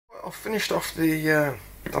I've finished off the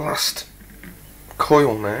last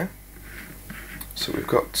coil now, so we've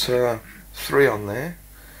got 3 on there.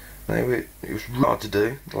 Now it was hard to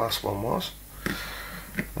do, the last one was.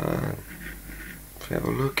 If you have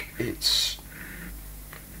a look, it's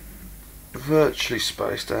virtually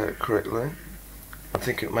spaced out correctly. I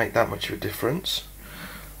think it'll make that much of a difference,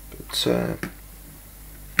 but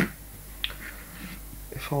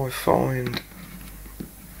if I find,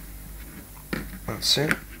 that's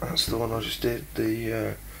it, that's the one I just did,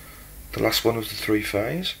 the last one was the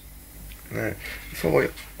 3-phase. Now if I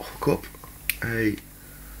hook up a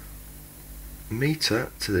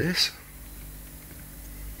meter to this,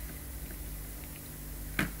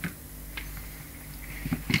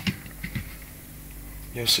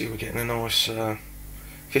 you'll see we're getting a nice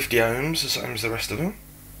 50 ohms, the same as the rest of them.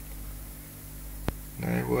 Now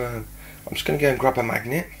I'm just going to go and grab a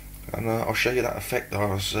magnet, and I'll show you that effect that I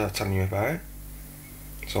was telling you about.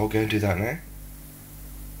 So I'll go and do that now.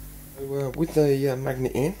 So, with the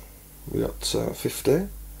magnet in, we got 50.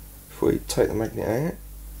 If we take the magnet out,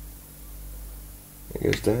 it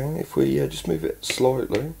goes down. If we just move it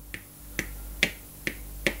slightly,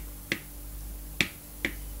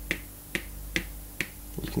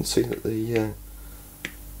 you can see that the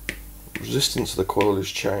resistance of the coil is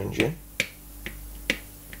changing.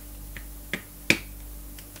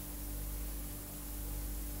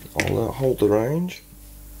 I'll hold the range.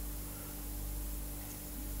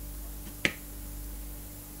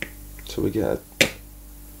 So we get a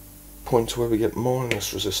point where we get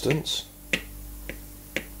minus resistance.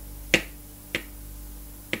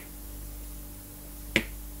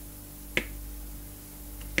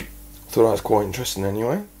 Thought that was quite interesting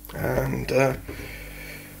anyway, and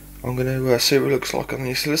I'm going to see what it looks like on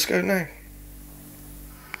the oscilloscope now.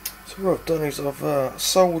 So what I've done is I've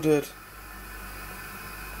soldered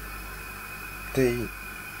the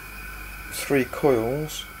 3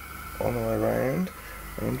 coils on the way around,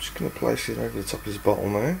 and I'm just going to place it over the top of this bottle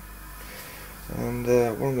now. And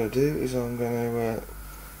what I'm going to do is I'm going to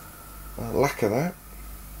lacquer that,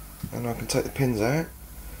 and I can take the pins out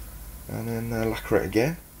and then lacquer it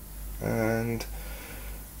again, and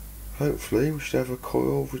hopefully we should have a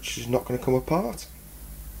coil which is not going to come apart.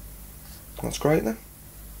 That's great then.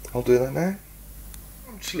 I'll do that now.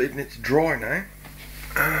 I'm just leaving it to dry now,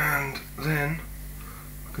 and then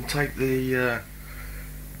I can take the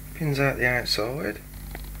pins out the outside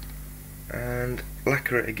and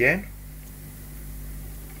lacquer it again,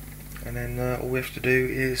 and then all we have to do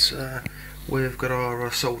is we've got our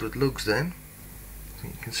soldered lugs then. I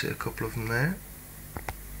think you can see a couple of them there.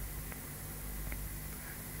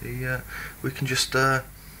 We can just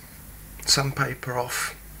sandpaper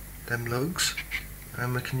off them lugs,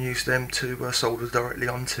 and we can use them to solder directly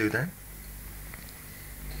onto them.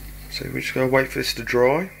 So we're just going to wait for this to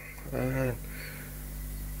dry, and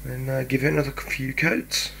give it another few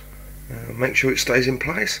coats, make sure it stays in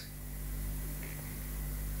place.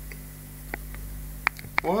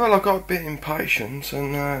 Well, I got a bit impatient,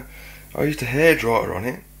 and I used a hairdryer on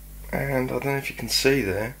it, and I don't know if you can see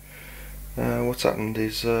there, what's happened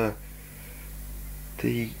is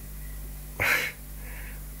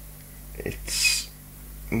it's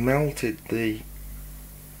melted the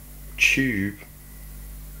tube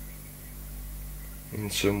in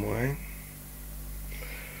some way,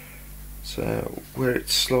 so where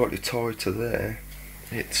it's slightly tighter there,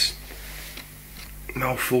 it's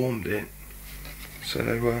malformed it.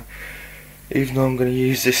 So even though I'm going to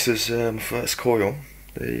use this as my first coil,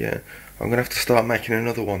 I'm going to have to start making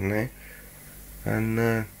another one now, and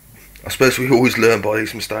I suppose we always learn by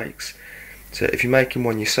these mistakes. So if you're making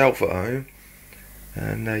one yourself at home,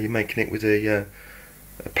 and you're making it with a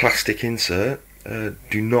plastic insert,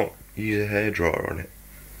 do not use a hairdryer on it.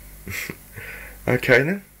 Okay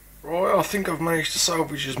then. Right, I think I've managed to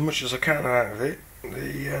salvage as much as I can out of it.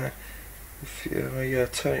 If you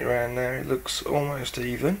turn it around now, it looks almost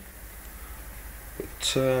even,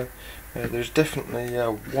 but there's definitely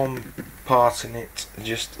one part in it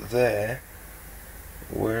just there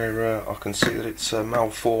where I can see that it's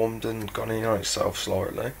malformed and gone in on itself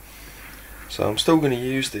slightly. So I'm still going to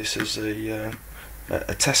use this as a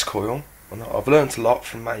test coil, and I've learnt a lot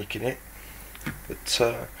from making it, but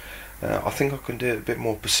I think I can do it a bit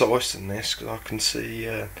more precise than this, because I can see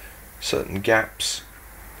certain gaps.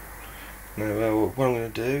 Now what I'm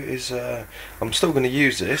going to do is I'm still going to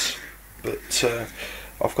use this, but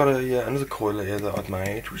I've got another coil here that I've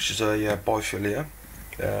made, which is a bifilia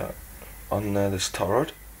on this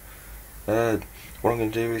torrod. What I'm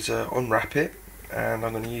going to do is unwrap it, and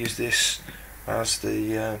I'm going to use this as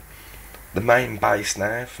the main base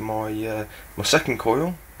now for my my second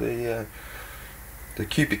coil, the the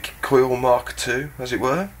Kubik Coil Mark II, as it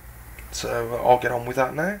were. So I'll get on with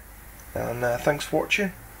that now, and thanks for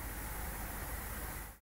watching.